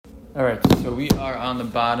All right, so we are on the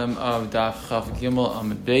bottom of Daf Chav Gimel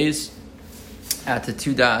Amud Beis. At the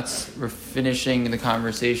two dots, we're finishing the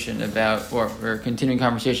conversation about, or we're continuing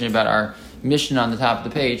conversation about our mission on the top of the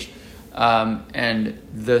page. And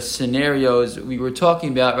the scenarios we were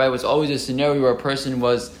talking about, right, was always a scenario where a person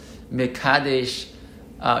was mekadesh,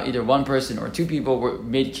 either one person or two people were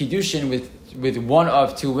made kiddushin with one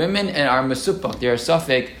of two women and are mesupach. They are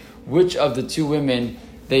suffik which of the two women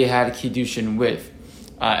they had kiddushin with.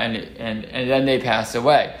 And then they pass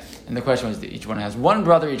away. And the question was, each one has one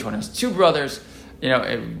brother, each one has two brothers.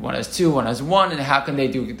 One has two, one has one, and how can they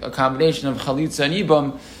do a combination of chalitza and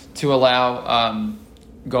ibum to allow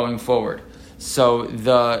going forward? So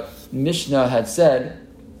the Mishnah had said,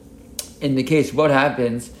 in the case, what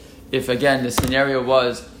happens if, again, the scenario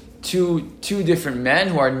was two different men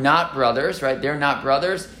who are not brothers, right? They're not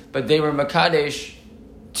brothers, but they were makadesh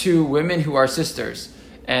two women who are sisters.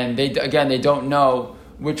 And they don't know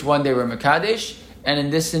which one they were makadesh. And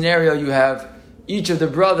in this scenario, you have each of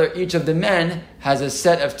the men has a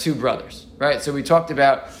set of two brothers, right? So we talked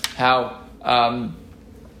about how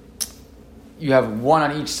you have one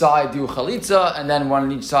on each side do chalitza, and then one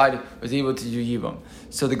on each side was able to do yibum.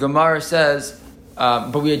 So the Gemara says,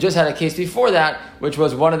 but we had just had a case before that, which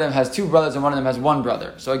was one of them has two brothers and one of them has one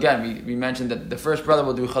brother. So again, we mentioned that the first brother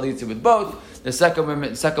will do chalitza with both. The second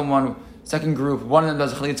group, one of them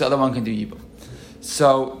does chalitza, the other one can do yibum.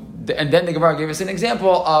 So, and then the Gemara gave us an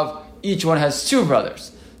example of each one has two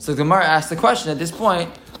brothers. So the Gemara asked the question at this point,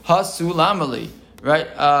 Hasu lamali, right?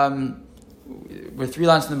 With three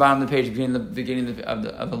lines from the bottom of the page, beginning of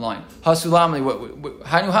the line. Hasu lamali,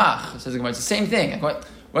 hanuhach, says the Gemara. It's the same thing.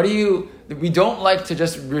 We don't like to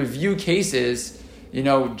just review cases,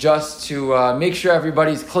 just to make sure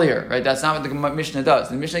everybody's clear, right? That's not what the Mishnah does.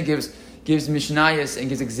 The Mishnah gives Mishnayos and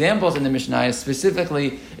gives examples in the Mishnayos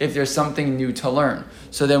specifically if there's something new to learn.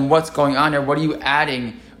 So then what's going on here? What are you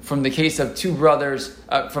adding from the case of two brothers,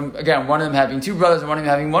 from one of them having two brothers and one of them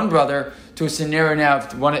having one brother, to a scenario now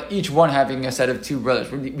of each one having a set of two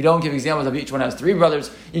brothers? We don't give examples of each one has three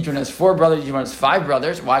brothers, each one has four brothers, each one has five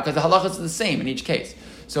brothers. Why? Because the halachas are the same in each case.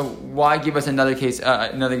 So why give us another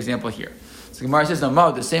example here? So Gemara says,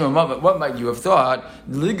 no, the same amount, but what might you have thought?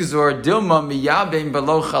 Ligzor dilma miyabim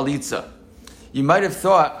below chalitza. You might have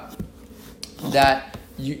thought that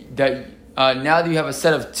now that you have a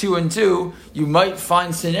set of two and two, you might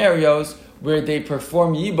find scenarios where they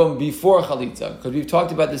perform yibum before chalitza. Because we've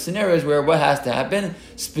talked about the scenarios where what has to happen,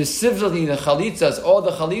 specifically the chalitzas, all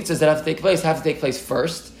the chalitzas that have to take place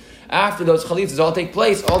first. After those chalitzas all take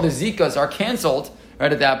place, all the zikas are canceled,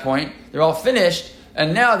 right, at that point. They're all finished.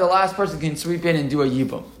 And now the last person can sweep in and do a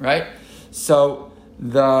yibum, right? So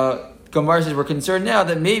the Gemara says we're concerned now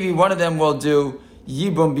that maybe one of them will do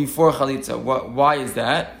yibum before chalitza. Why is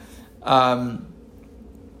that?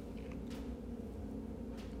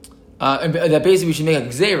 That basically we should make a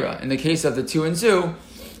gzeira in the case of the two and two,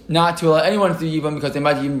 not to allow anyone to do yibum because they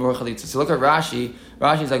might do yibum before chalitza. So look at Rashi.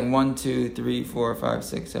 Rashi is like 1, 2, 3, 4, 5,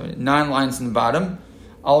 6, 7, 9 lines in the bottom,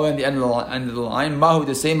 all the way at the end of the line. Mahu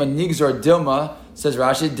the same nigzor dilma. Says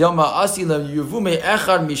Rashi, Dilma asila yuvume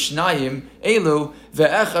echad mishnayim elu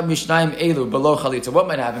ve'echad mishnayim elu below chalitza. What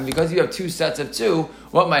might happen? Because you have two sets of two,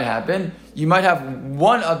 what might happen? You might have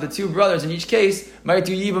one of the two brothers in each case might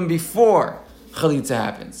do even before chalitza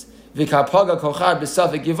happens. V'kapaga kochad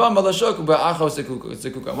b'safik yivam alashoku ba'acho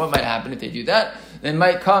sekuka. What might happen if they do that? They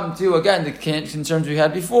might come to, again, the concerns we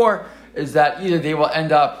had before, is that either they will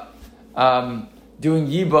end up doing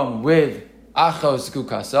yibum with acho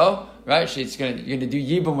sekukaso, right? You're going to do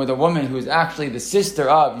yibum with a woman who is actually the sister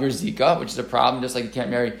of your zika, which is a problem. Just like you can't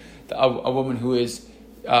marry a woman who is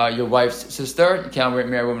your wife's sister, you can't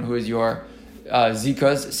marry a woman who is your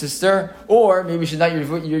zika's sister, or maybe she's not your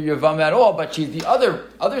Yevama at all, but she's the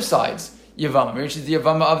other side's Yevama. Maybe she's the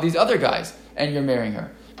Yevama of these other guys, and you're marrying her,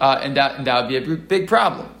 and that would be a big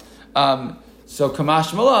problem. So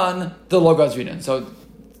Kamash Malan, the Logazrinan. So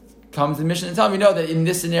comes the mission and tell me that in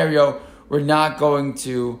this scenario we're not going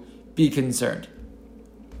to be concerned.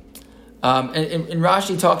 And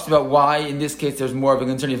Rashi talks about why in this case there's more of a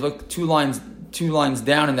concern. If you look two lines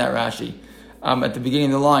down in that Rashi, at the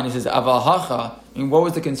beginning of the line, he says avahacha. What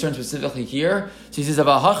was the concern specifically here? So he says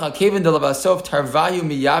avahacha kevin delavasof tarvayu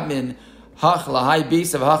miyabmin hach lahai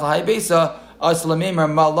besa v'hach lahai besa aslamemer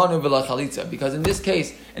malanu v'lachalitza. Because in this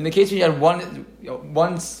case, in the case when you had one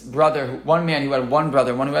man who had one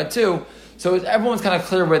brother, one who had two. So everyone's kind of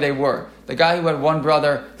clear where they were. The guy who had one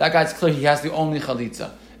brother, that guy's clear he has the only chalitza.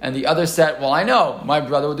 And the other set, well, I know, my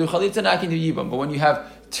brother will do chalitza and I can do yibum. But when you have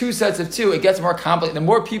two sets of two, it gets more complicated. The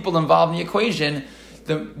more people involved in the equation,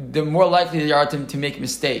 the more likely they are to make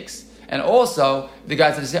mistakes. And also, the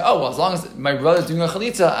guys that say, oh, well, as long as my brother's doing a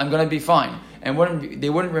chalitza, I'm going to be fine. And they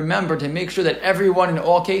wouldn't remember to make sure that everyone in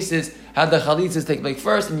all cases had the chalitzas take place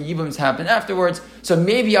first and the yibums happen afterwards. So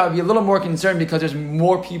maybe I would be a little more concerned because there's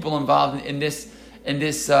more people involved in this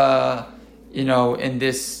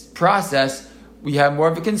process. We have more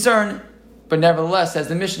of a concern, but nevertheless, as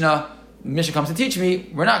the Mishnah comes to teach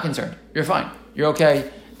me, we're not concerned. You're fine. You're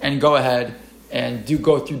okay, and go ahead and do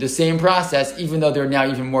go through the same process, even though there are now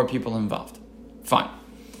even more people involved. Fine.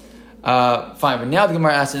 But now the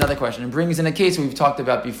Gemara asks another question and brings in a case we've talked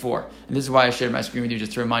about before. And this is why I shared my screen with you,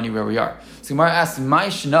 just to remind you where we are. So the Gemara asks, "My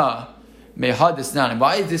shna mehad desnan."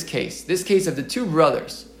 Why is this case? This case of the two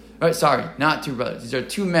brothers. Right? Sorry, not two brothers. These are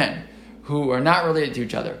two men who are not related to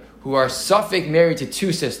each other, who are suffix married to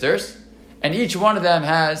two sisters, and each one of them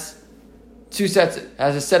has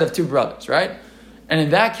a set of two brothers, right? And in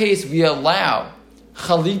that case, we allow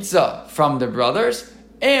chalitza from the brothers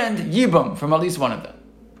and yibum from at least one of them.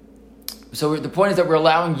 So the point is that we're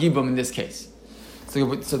allowing yibum in this case. So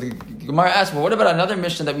the Gemara asks, well, what about another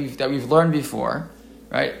Mishnah that we've learned before,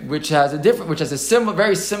 right? Which has a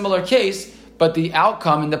very similar case, but the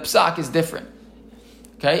outcome in the psak is different.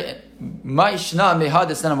 Okay, why is it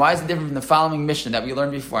different from the following Mishnah that we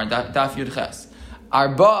learned before in Daf Yud Ches?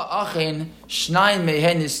 Arba achin shnayin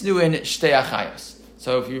mehen nisnuin shtei achayos.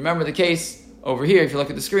 So if you remember the case over here, if you look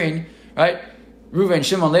at the screen, right? Reuven,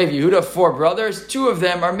 Shimon, Levi, Yehuda, 4 brothers. 2 of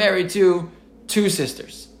them are married to 2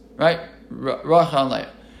 sisters, right? Rachel and Leah.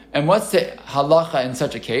 And what's the halacha in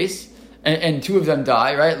such a case? And 2 of them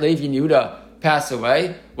die, right? Levi and Yehuda pass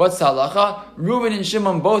away. What's the halacha? Reuven and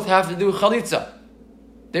Shimon both have to do chalitza.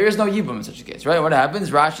 There is no yibum in such a case, right? What happens?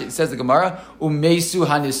 Rashi says the Gemara, umesu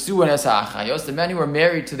hanisu and esachayos. The men who were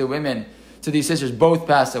married to the women, to these sisters, both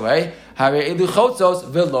pass away. In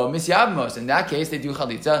that case, they do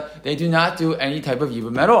chalitza. They do not do any type of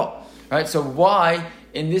yibum at all, right? So why,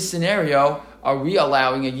 in this scenario, are we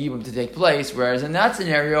allowing a yibum to take place, whereas in that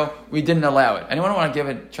scenario, we didn't allow it? Anyone want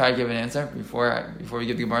to try to give an answer before we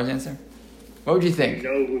give the Gemara's answer? What would you think? You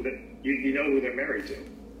know who they're married to.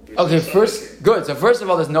 Okay, good. So first of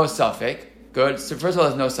all, there's no suffix. Good. So first of all,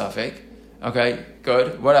 there's no suffix. Okay,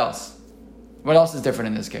 good. What else? What else is different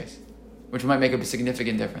in this case? Which might make a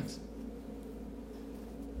significant difference.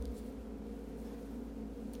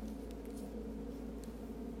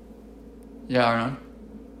 Yeah, Arnon?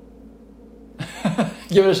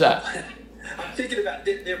 Give it a shot. I'm thinking about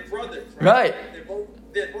their brothers. Right.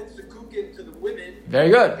 They're both zekukin to the women. Very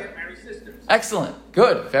good. They get married sisters. Excellent.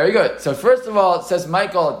 Good. Very good. So first of all, it says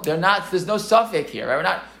Michael, there's no suffix here,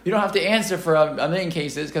 right? You don't have to answer for a million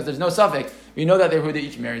cases because there's no suffix. We know that they're who they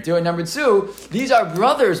each married to. And number 2, these are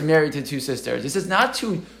brothers married to 2 sisters. This is not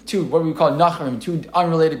two what we call nachrim, 2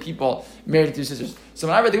 unrelated people married to 2 sisters. So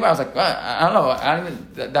when I read the Gemara, I was like, well, I don't know.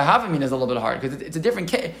 The Havamina is a little bit hard because it's a different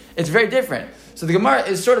case. It's very different. So the Gemara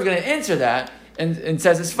is sort of going to answer that and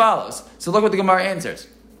says as follows. So look what the Gemara answers.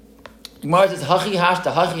 The Gemara says, hachi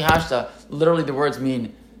hashta. Literally the words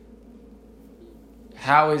mean,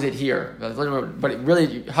 how is it here? But it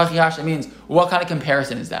really, hachi hashta means, what kind of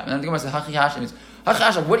comparison is that? And then the Gemara says, hachi hashta means, hachi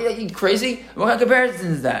hashta, what are you crazy? What kind of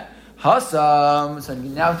comparison is that? Hasam. So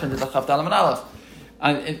now turn to the Chaf Dalam and Aleph.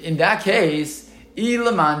 In that case,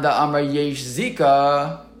 ilamanda amar yesh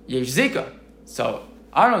zika. So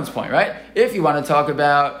Aaron's point, right? If you want to talk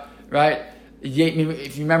about, right,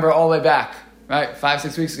 if you remember all the way back, right,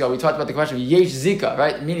 5-6 weeks ago, we talked about the question of yesh zika,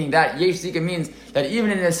 right? Meaning that yesh zika means that even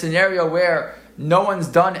in a scenario where no one's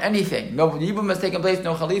done anything, no yibum has taken place,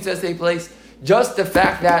 no chalitza has taken place, just the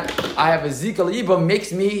fact that I have a zika yibum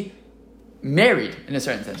makes me married in a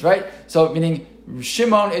certain sense, right? So meaning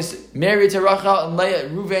Shimon is married to Rachel and Leah,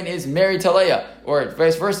 Reuven is married to Leah, or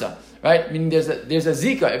vice versa, right? Meaning there's a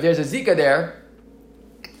zika. If there's a zika there,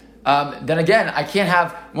 then again, I can't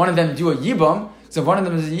have one of them do a yibum. So if one of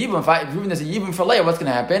them is a yibum, if Reuven is a yibum for Leah, what's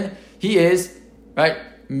going to happen? He is, right,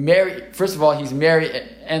 married. First of all, he's married,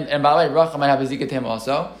 and by the way, Rachel might have a zika to him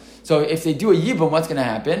also. So if they do a yibum, what's going to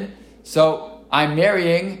happen? So I'm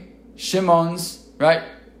marrying Shimon's, right?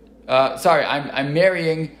 I'm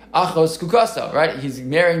marrying Achos Kukaso, right? He's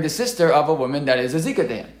marrying the sister of a woman that is a zika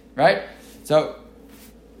to him, right? So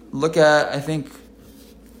look at, I think,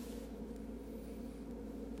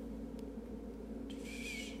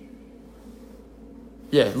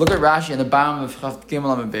 look at Rashi in the bottom of Chaf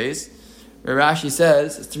Gimel Amud Beis, where Rashi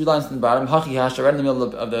says, it's 3 lines from the bottom, Hachi Hashta, right in the middle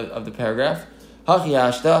of the paragraph, Hachi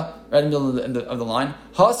Hashta, right in the middle of the line,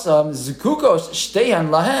 Hasam Zukukos Shtehan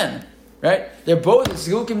Lahen, right? They're both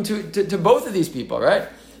Zukukim to both of these people, right?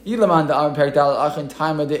 Ilamanda Am Perik Dal Achin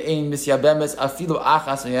Taima De Ein Misyabemes Afilu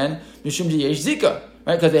Achas Meyen Mishum Yesh Zika,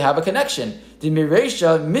 right? Because they have a connection. The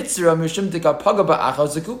Miresha Mitzra Mishum Paga Ba'achal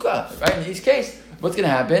Zakuka, right? In each case, what's going to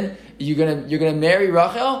happen? You're gonna marry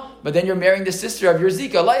Rachel, but then you're marrying the sister of your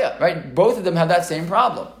Zika, Leah, right? Both of them have that same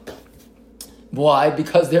problem. Why?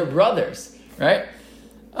 Because they're brothers, right?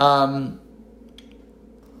 Right?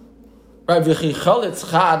 Oh,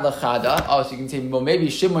 so you can say, well, maybe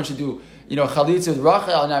Shimon should do, chalitza with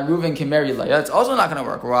Rachel, and now Reuven can marry Leah. That's also not going to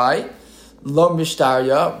work. Why? Lo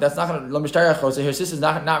mishtarya. That's not going to. Lo mishtarya chosa. Her sister's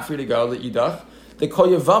not free to go. The idach. The kol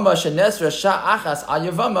Yevama shenesra sha'achas a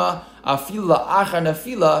Yevama afila achar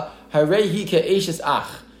nafila harehi ke'eshes ach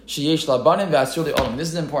sheyesh labanim ve'asur le'olam. This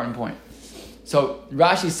is an important point. So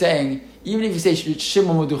Rashi's saying, even if you say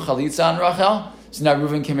Shimon will do chalitza on Rachel, so now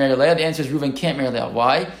Reuven can marry Leah. The answer is Reuven can't marry Leah.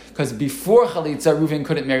 Why? Because before chalitza, Reuven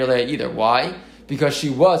couldn't marry Leah either. Why? Because she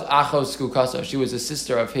was achos skukaso. She was a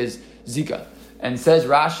sister of his Zika. And says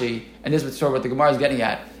Rashi, and this is sort of what the Gemara is getting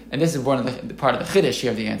at, and this is one of the part of the chiddush here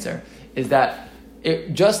of the answer, is that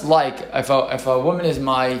it just like if a woman is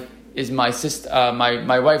my sister,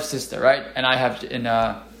 my wife's sister, right? And I have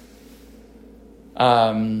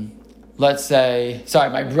let's say,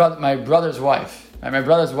 my brother's wife, right? My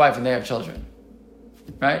brother's wife, and they have children,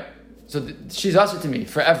 right? So she's usher to me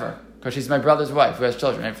forever because she's my brother's wife who has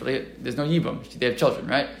children. Right? There's no yibum; they have children,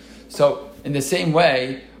 right? So in the same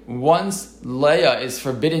way, once Leah is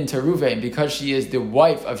forbidden to Reuven because she is the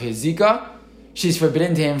wife of his Zika, she's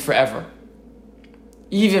forbidden to him forever.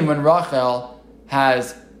 Even when Rachel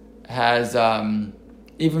has chalitza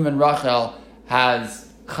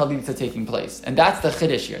taking place, and that's the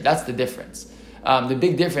chiddush here. That's the difference. The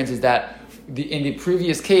big difference is that in the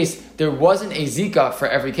previous case there wasn't a Zika for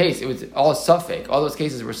every case. It was all suffix. All those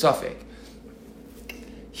cases were suffix.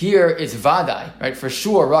 Here it's vadai, right? For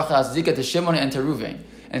sure, Rachel has Zika to Shimon and to Reuven.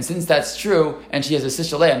 And since that's true, and she has a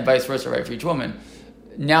sister Leah, and vice versa, right, for each woman,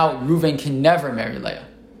 now Reuven can never marry Leah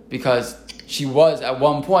because she was at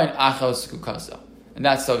one point achos kukasa, and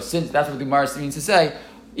that's so. Since that's what the Gemara means to say,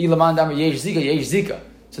 ilaman damar yesh zika.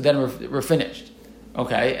 So then we're finished,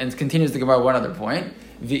 okay? And continues the Gemara one other point.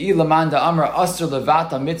 V'ilaman da amra asr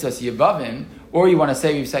levata mitzvahs yevavim, or you want to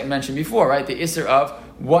say we've mentioned before, right? The isser of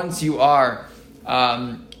once you are,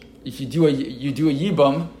 if you do a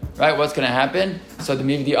yibum. Right, what's going to happen? So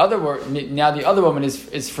maybe the other woman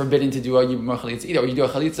is forbidden to do a yibum or chalitza either. Or you do a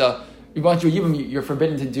chalitza, you want to do a yibum, you're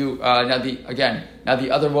forbidden to do. Now the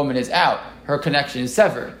other woman is out. Her connection is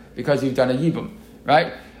severed because you've done a yibum.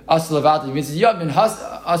 Right?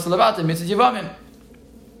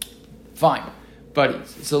 Fine,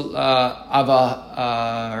 buddies. So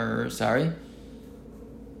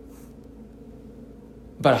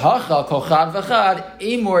But hachal kochad v'chad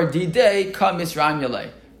imor didei ka misraim yalei.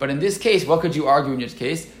 But in this case, what could you argue in this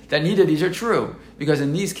case? That neither of these are true. Because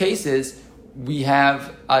in these cases, we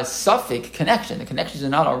have a suffix connection. The connections are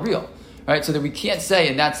not all real. Right? So that we can't say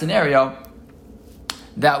in that scenario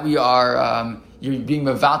that we are you're being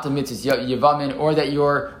mevalta mitzvahs yevamin or that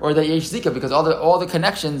yesh zika, because all the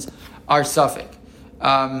connections are suffix.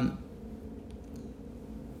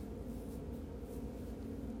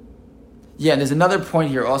 Yeah, and there's another point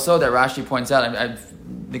here also that Rashi points out. I've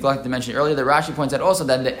neglected to mention earlier that Rashi points out also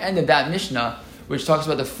that in the end of that Mishnah, which talks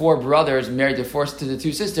about the four brothers married to the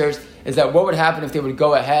two sisters, is that what would happen if they would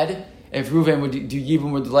go ahead, if Reuven would do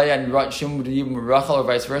Yibum with Leah and Shimon would do Yibum with Rachel or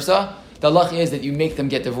vice versa. The halacha is that you make them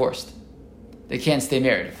get divorced. They can't stay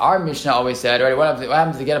married. Our Mishnah always said, right, what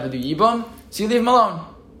happens if they get up and do Yibum? So you leave them alone.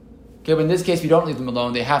 Okay, but in this case, we don't leave them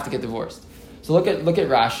alone. They have to get divorced. So look at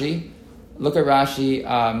Rashi. Look at Rashi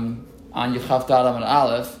on Yechav Dalam and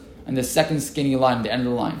Aleph, and the second skinny line at the end of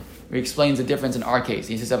the line, where he explains the difference in our case.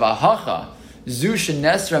 He says, "Avahacha zu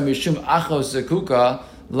shenesra mishum achos zakuka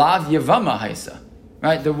lav yevama haisa."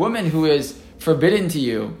 Right, the woman who is forbidden to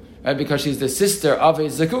you, right, because she's the sister of a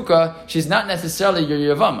zakuka, she's not necessarily your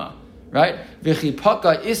yevama, right?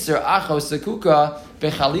 V'chipaka iser achos zakuka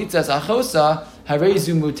bechalitzas achosa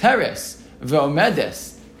harezu muteres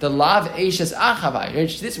ve'omedes the lav eishes achavai.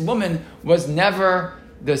 This woman was never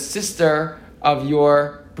the sister of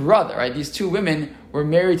your brother, right? These two women were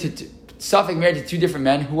married to two different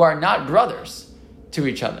men who are not brothers to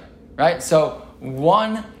each other, right? So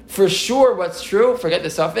one, for sure, what's true, forget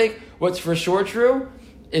the suffix, what's for sure true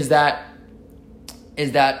is that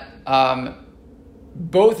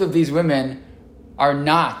both of these women are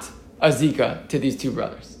not a zika to these two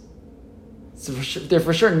brothers. So they're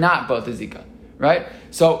for sure not both a zika, right?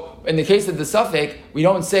 So in the case of the suffix, we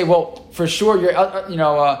don't say, well, for sure you're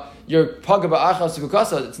paga ba'achas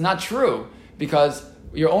kukasa. It's not true because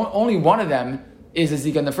only one of them is a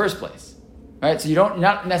zika in the first place, right? So you're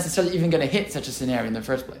not necessarily even going to hit such a scenario in the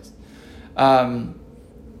first place.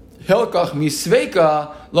 Hilkach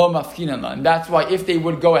misveika lo mafkinama. And that's why if they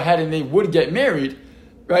would go ahead and they would get married,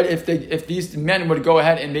 right? If these men would go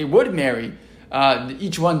ahead and they would marry,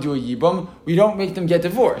 each one do a yibum, we don't make them get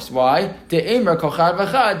divorced. Why? Each one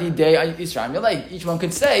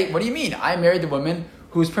could say, what do you mean? I married the woman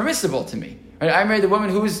who's permissible to me. Right? I married the woman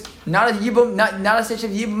who's not a yibum, not a stage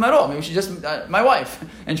of yibum at all. Maybe she's just my wife,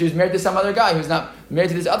 and she was married to some other guy who's not married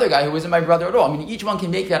to this other guy who isn't my brother at all. I mean, each one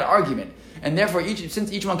can make that argument. And therefore,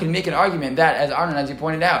 since each one can make an argument that, as Arnon, as you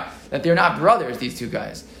pointed out, that they're not brothers, these two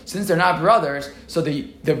guys. Since they're not brothers, so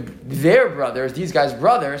their brothers, these guys'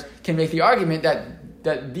 brothers, can make the argument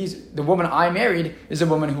that the woman I married is a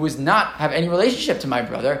woman who does not have any relationship to my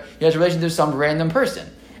brother. He has a relationship to some random person.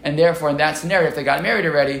 And therefore, in that scenario, if they got married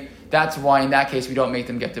already, that's why in that case we don't make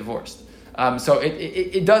them get divorced. So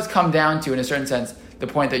it does come down to, in a certain sense, the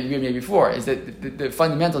point that you made before, is that the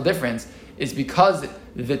fundamental difference is because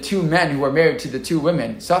the two men who are married to the two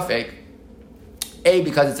women, suffix,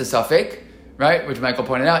 because it's a suffix, right, which Michael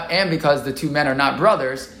pointed out, and because the two men are not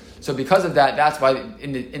brothers, so because of that, that's why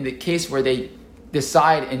in the case where they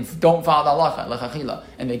decide and don't follow the halacha,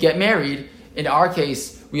 and they get married, in our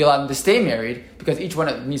case, we allow them to stay married, because each one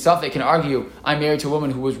of misafek can argue, I'm married to a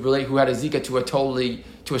woman who had a zika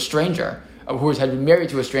to a stranger, who had been married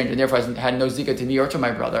to a stranger, and therefore had no zika to me or to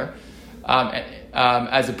my brother,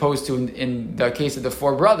 as opposed to in the case of the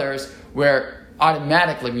four brothers, where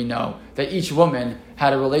automatically we know that each woman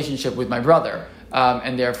had a relationship with my brother,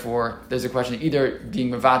 and therefore there's a question of either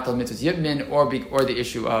being mevatel mitzvahs yibmin or the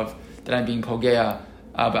issue of that I'm being pogea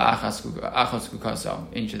ba'achas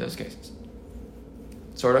kukaso in each of those cases.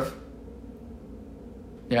 Sort of?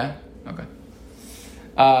 Yeah? Okay,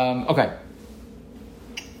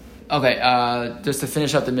 just to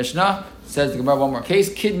finish up the Mishnah, says the Gemara one more case,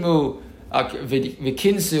 Kidmu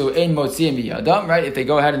v'kinsu ein motziim biyadam, right? If they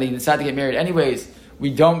go ahead and they decide to get married anyways,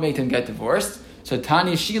 we don't make them get divorced. So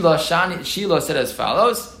Tani Shila said as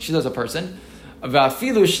follows, Shila's a person,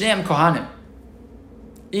 v'afilu shneim kohanim,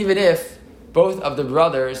 even if both of the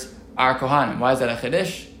brothers are kohanim. Why is that a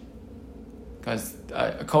chiddush? Because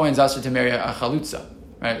a kohen's asked to marry a chalutza,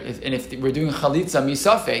 right? If we're doing chalitza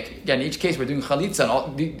misafek, again, in each case we're doing chalitza,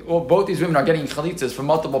 and both these women are getting chalitzas from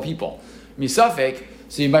multiple people. Misafek,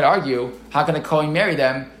 so you might argue, how can a kohen marry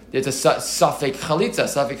them? There's a safek chalitza.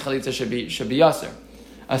 Safek chalitza should be yaser.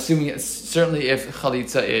 Assuming certainly if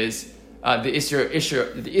chalitza is the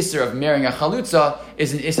isser of marrying a chalutza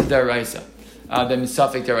is an isser deraisa, then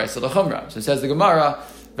safek deraisa l'chumra. So it says the Gemara,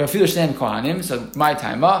 v'afilu shneim kohanim. So my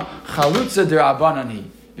time, chalutza derabanan,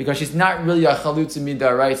 because she's not really a chalutza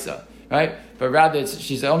midaraisa, right? But rather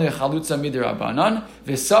she's only a chalutza midarabanan.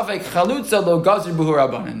 V'safek chalutza lo gazer buhu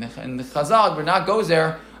rabanan. And the Chazal would not go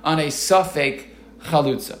there on a safek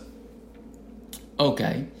chalutza.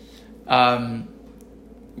 Okay.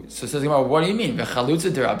 So says the Gemara, what do you mean? Chalutza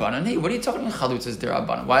derabanan? Hey, what are you talking about? Chalutza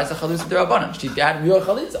derabanan? Why is the chalutza derabanan? She had real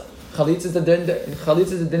chalitza. Chalitza is the din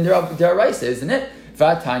deraisa, isn't it?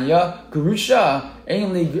 Vatanya grusha,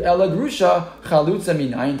 ainly ela grusha chalutza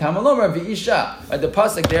minayin tamalomar v'isha. The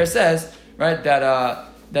pasuk there says, right,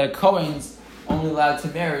 that Kohen's only allowed to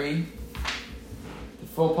marry. The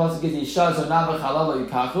full pasuk is isha zonava chalal lo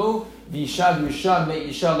yukachu v'isha grusha me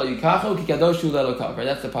isha lo yukachu kikadoshu lo yukachu. Right,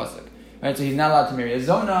 that's the pasuk. Right, so he's not allowed to marry a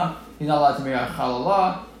zona, he's not allowed to marry a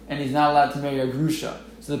chalala, and he's not allowed to marry a grusha.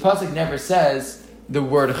 So the pasuk never says the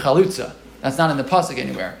word chalutza. That's not in the pasuk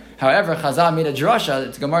anywhere. However, Chazal made a drasha,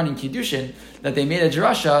 it's Gemara in Kiddushin, that they made a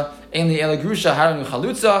drasha, Ein li ela grusha haranu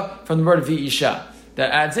chalutza, from the word v'isha.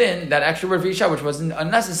 That adds in, that extra word v'isha, which wasn't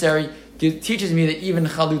unnecessary, teaches me that even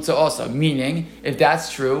chalutza also. Meaning, if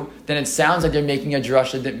that's true, then it sounds like they're making a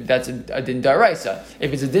drasha that's a din daraisa.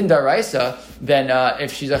 If it's a din daraisa, then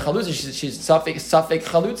if she's a chalutza, she's safek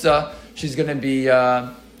chalutza, she's going to be,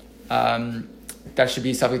 that should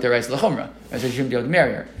be safek daraisa l'chumra. So she shouldn't be able to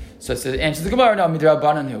marry her. So the answer to the Gemara, no,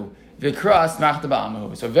 midrabanan v'kras machta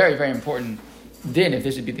ba'amahu. So very, very important din, if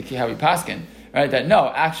this would be the key how we paskin, right? That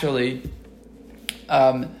no, actually,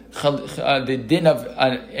 the din of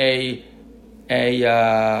a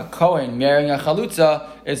kohen marrying a chalutza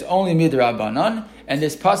is only midrabanan, and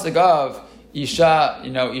this pasuk of isha,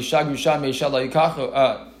 isha grusha meisha lo yikachu,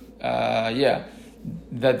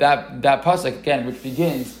 that pasuk again, which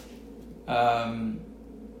begins.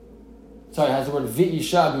 Sorry, it has the word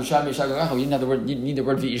v'isha, grusha, meisha, lo yikachu. You need the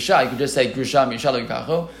word v'isha. You could just say grusha, meisha, lo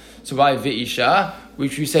yikachu. So why v'isha,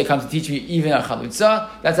 which you say comes to teach me even a chalutza,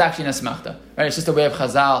 that's actually an asmachta, right? It's just a way of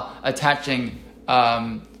Chazal attaching,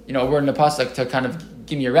 a word in the pasuk to kind of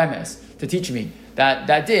give me a remes, to teach me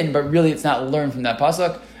that din, but really it's not learned from that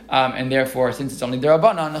pasuk, and therefore, since it's only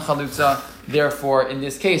derabanan, chalutza Therefore, in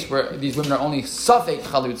this case, where these women are only safek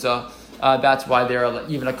chalutza, that's why they're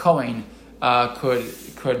even a Kohen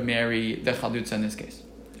could marry the chalutza in this case.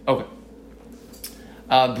 Okay.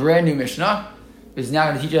 Brand new Mishnah is now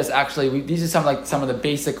going to teach us. Actually, these are some of the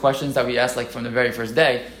basic questions that we asked from the very first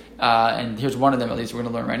day, and here's one of them at least we're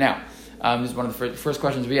going to learn right now. This is one of the first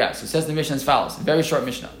questions we asked. So it says the Mishnah as follows. Very short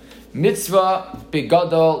Mishnah. Mitzvah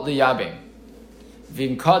bigadol liyabim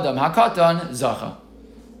vim kadam hakatan zacha.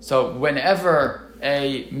 So whenever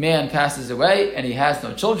a man passes away and he has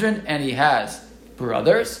no children and he has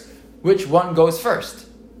brothers, which one goes first?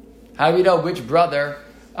 How do we know which brother?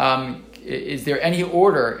 Is there any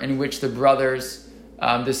order in which the brothers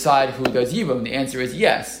decide who does yibum? The answer is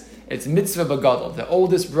yes. It's mitzvah bagadol. The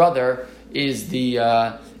oldest brother is the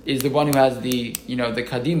one who has the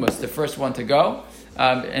kadimus, the first one to go,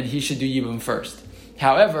 and he should do yibum first.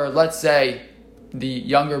 However, let's say the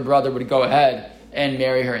younger brother would go ahead and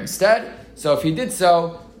marry her instead. So if he did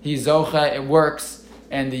so, he's zocha, it works,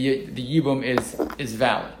 and the yibum is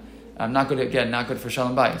valid. Not good for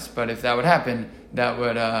shalom bayis. But if that would happen, that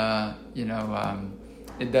would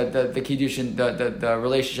the kiddushin, the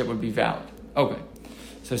relationship would be valid. Okay.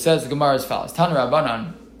 So it says the Gemara as follows: Tanu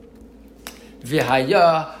Rabbanan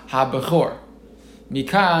v'haya habechor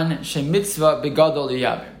mikan shemitzvah begadol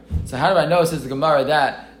liyabim. So how do I know, says the Gemara,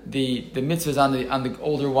 that the mitzvah is on the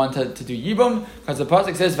older one to do yibum? Because the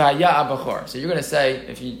pasuk says v'haya habechor. So you're going to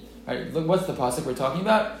say, look, what's the pasuk we're talking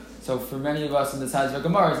about? So for many of us in the sides of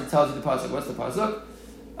Gemara, it tells you the pasuk. What's the pasuk?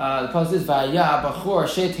 The pasuk is v'haya habechor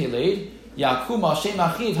sheteled yakum al shem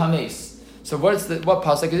achiv hames. So what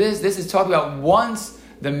pasuk it is? This is talking about once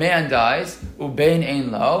the man dies, ubein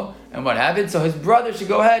ein lo, and what happens? So his brother should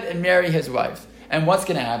go ahead and marry his wife. And what's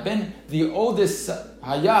going to happen? The oldest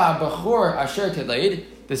haya bachor asher teled.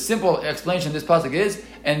 The simple explanation of this pasuk is,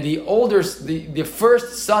 and the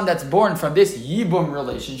first son that's born from this yibum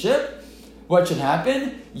relationship, what should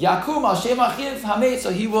happen? Yakum al shem achiv hamet.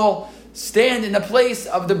 So he will stand in the place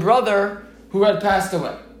of the brother who had passed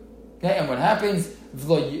away. Okay, and what happens? And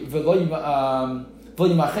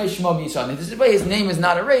this way his name is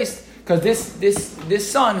not erased, because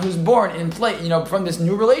this son who's born in from this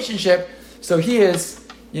new relationship, so he is,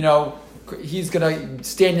 he's gonna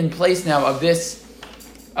stand in place now of this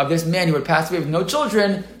man who had passed away with no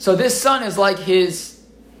children. So this son is like his,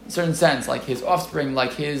 in a certain sense, like his offspring,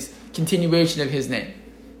 like his continuation of his name.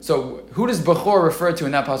 So who does Bechor refer to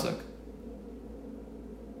in that pasuk?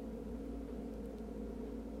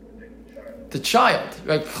 The child,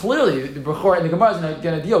 right? Clearly, the Bechor, and the Gemara is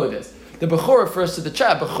going to deal with this. The Bechor refers to the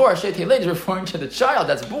child. Bechor Asher Teled is referring to the child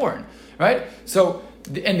that's born, right? So,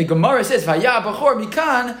 and the Gemara says, "Vaya Bechor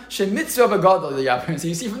mikan shemitzvah begadol liyabim." So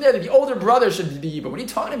you see from there that the older brother should be. But what are you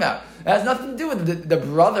talking about? It has nothing to do with the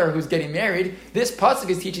brother who's getting married. This pasuk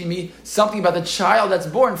is teaching me something about the child that's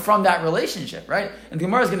born from that relationship, right? And the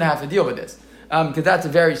Gemara is going to have to deal with this because that's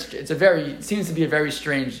it seems to be a very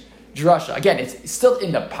strange drasha. Again, it's still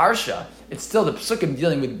in the parsha. It's still the psukim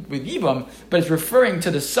dealing with Yibam, but it's referring to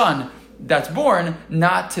the son that's born,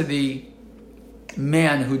 not to the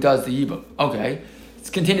man who does the Yibam. Okay,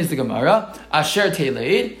 it continues the Gemara. Asher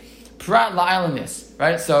Teled, Prat La'ilanis,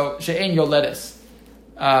 right? So, She'en Yoledis.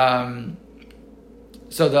 It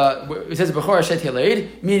says Bechor Asher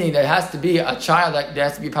Teled, meaning there has to be a child, there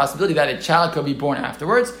has to be a possibility that a child could be born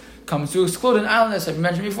afterwards. Comes to exclude an islanis, like we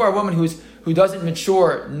mentioned before, a woman who doesn't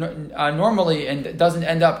mature normally and doesn't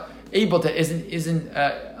end up able to,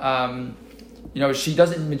 she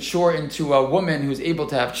doesn't mature into a woman who's able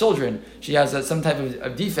to have children. She has some type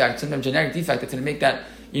of defect, some type of genetic defect that's going to make that,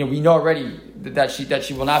 we know already that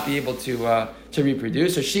she will not be able to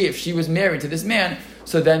reproduce. So if she was married to this man,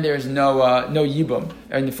 so then there's no yibum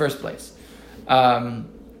in the first place. Yakum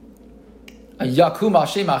al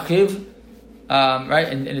shem achiv, right?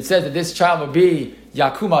 And it says that this child will be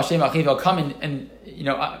Yakum al shem achiv. He'll come and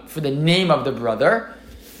for the name of the brother.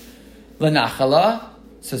 Lenachala.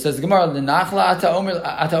 So it says the Gemara, Lenachala ata omer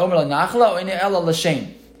lenachla or ela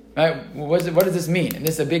l'shem. Right? What does this mean? And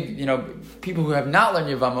this is a big, people who have not learned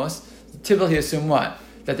Yevamos typically assume what?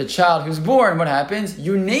 That the child who's born, what happens?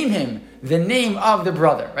 You name him the name of the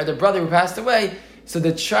brother, right? The brother who passed away. So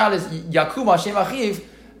the child is Yakum Hashem Achiv,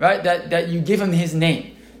 right? That you give him his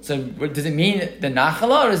name. So does it mean the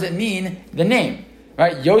Nachala or does it mean the name?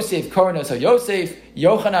 Right? Yosef Koronos or Yosef,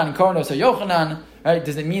 Yochanan Koronos or Yochanan. Right?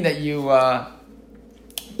 Does it mean that you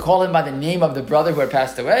call him by the name of the brother who had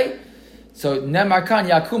passed away? So Nemar Kan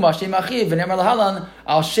Yakum Hashem Achiv v'Nemar Lahalan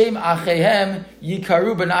Al Shem Achehem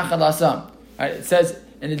Yikaru B'Nachal Asam. Right? It says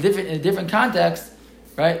in a different context,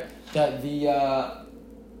 right? That that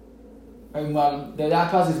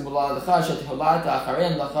passage is Mulad Lacha Shet Holata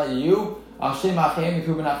Acharem Lacha Yu It's a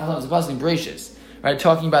pasuk in Bereshis, right?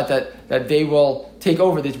 Talking about that they will take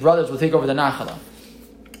over. These brothers will take over the nachala.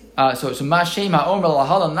 So ma shem ha'omer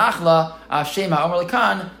lahala nachla, af shem ha'omer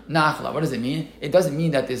lakan nachla. What does it mean? It doesn't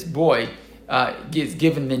mean that this boy is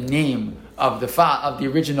given the name of the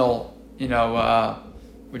original,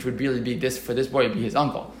 which would really be this for this boy would be his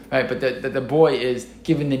uncle, right? But the boy is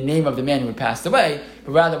given the name of the man who had passed away.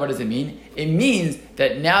 But rather, what does it mean? It means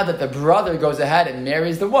that now that the brother goes ahead and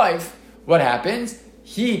marries the wife, what happens?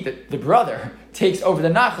 The brother takes over the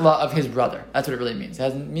nachla of his brother. That's what it really means.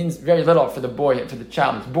 It means very little for the boy, for the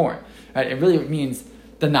child who's born. Right? It really means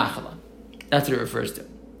the nachla. That's what it refers to.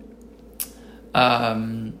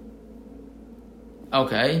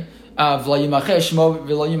 Okay. And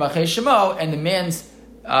the man's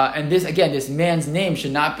this man's name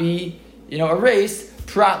should not be erased.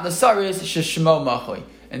 Prat l'saris sheshmo machui.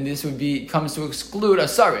 And this comes to exclude a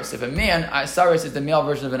saris. If a man, saris is the male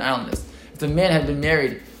version of an islandist. If the man had been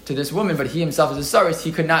married to this woman, but he himself is a saris,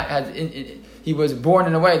 he was born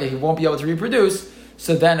in a way that he won't be able to reproduce.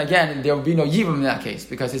 So then again, there would be no yibum in that case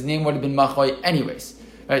because his name would have been machui anyways,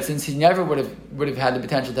 right? Since he never would have had the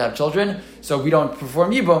potential to have children, so we don't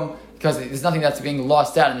perform yibum because there's nothing that's being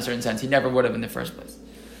lost out in a certain sense. He never would have in the first place.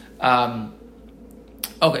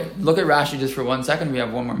 Okay, look at Rashi just for 1 second. We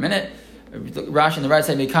have 1 more minute. Rashi on the right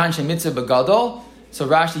side, Mekan Shemitzah Begadol. So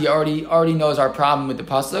Rashi already knows our problem with the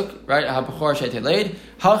pasuk, right? Habachor she'teled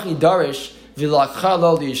hachi darish v'lakcha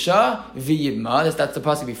lo l'isha v'yibma. That's the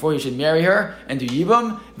pasuk before you should marry her and do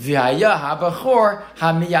yibam. V'haya habachor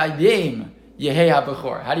hamiyayim yehei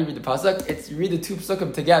habachor. How do you read the pasuk? You read the two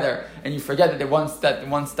pasukim together, and you forget that one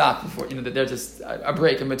stop before. That there's just a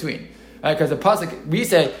break in between, right? Because the pasuk we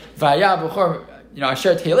say v'haya habachor,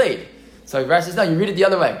 asher teled. So Rashi says no. You read it the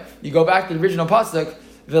other way. You go back to the original pasuk.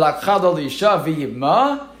 Right?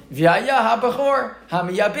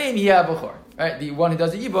 The one who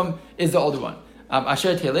does the yibum is the older one.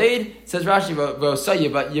 Asher Teled says Rashi,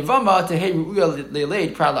 Yevamos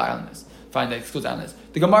Leiled proud islanders. Fine, that excludes islanders.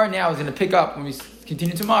 The Gemara now is going to pick up when we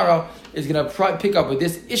continue tomorrow. Is going to pick up with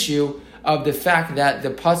this issue of the fact that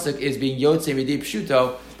the pasuk is being yotze midei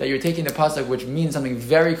pshuto, that you're taking the pasuk which means something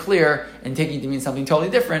very clear and taking it to mean something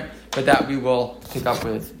totally different. But that we will pick up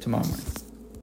with tomorrow morning.